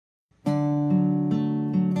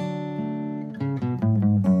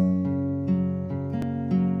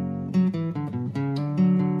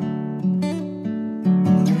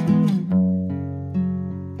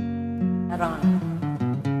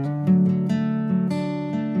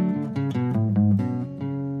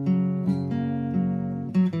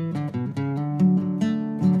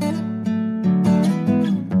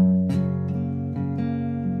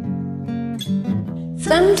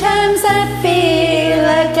Sometimes I feel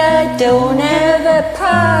like I don't have a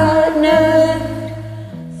partner.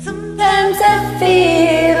 Sometimes I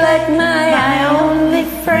feel like my only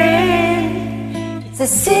friend. It's the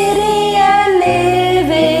city I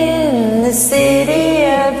live in, the city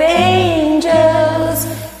of angels.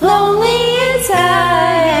 Lonely as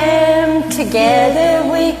I am, together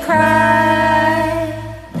we cry.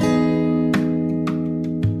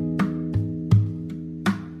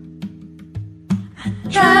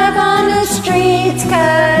 Drive on the streets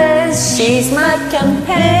 'cause she's my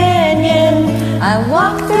companion. I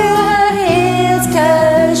walk through her hills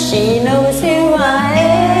 'cause she knows who I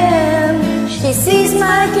am. She sees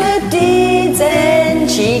my good deeds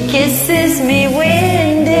and she kisses me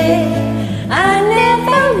windy. I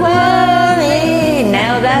never worry,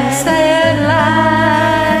 now that's a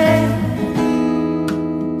lie.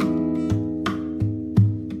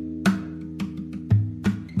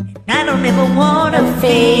 I don't ever wanna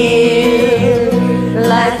feel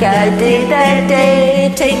like I did that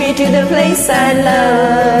day. Take me to the place I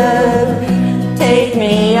love, take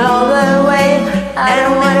me all the way. I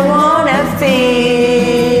don't ever wanna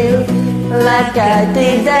feel like I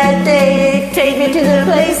did that day. Take me to the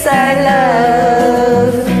place I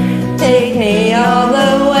love, take me all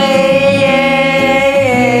the way.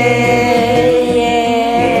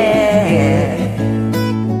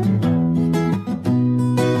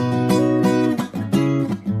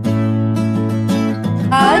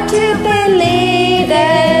 Hard to believe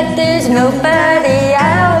that there's nobody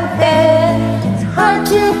out there. It's hard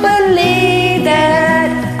to believe that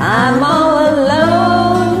I'm all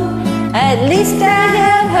alone. At least I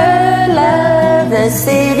have her love, the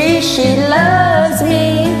city she loves me.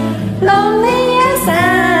 Lonely as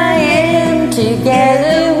I am,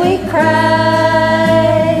 together we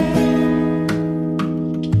cry.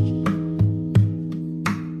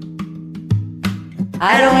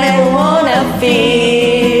 I don't ever wanna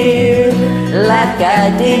feel like I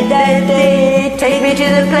did that day. Take me to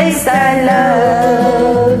the place I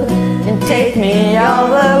love and take me all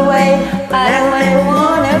the way. I don't ever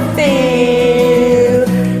wanna feel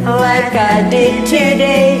like I did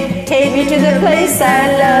today. Take me to the place I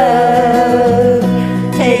love,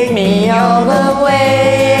 take me all the way.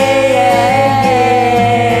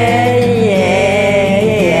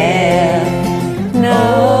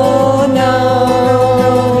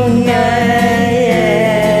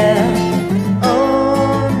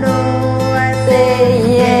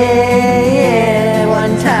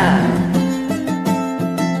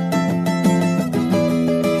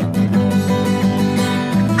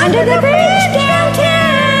 Under the bridge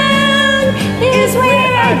downtown is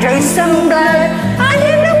where I drew some blood.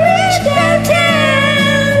 Under the bridge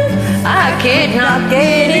downtown, I could not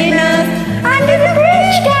get enough. Under the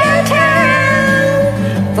bridge downtown,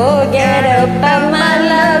 forget about my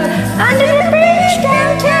love. Under the bridge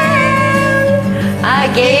downtown, I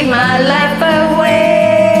gave my life away.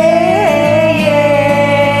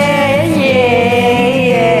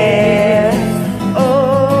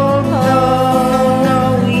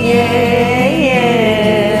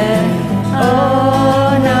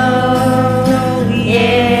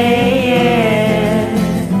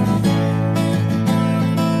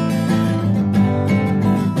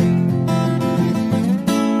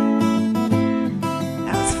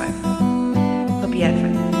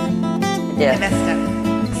 Yeah. I messed up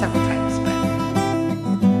several times, but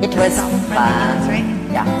it was fun. fun. Right?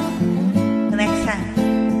 Yeah.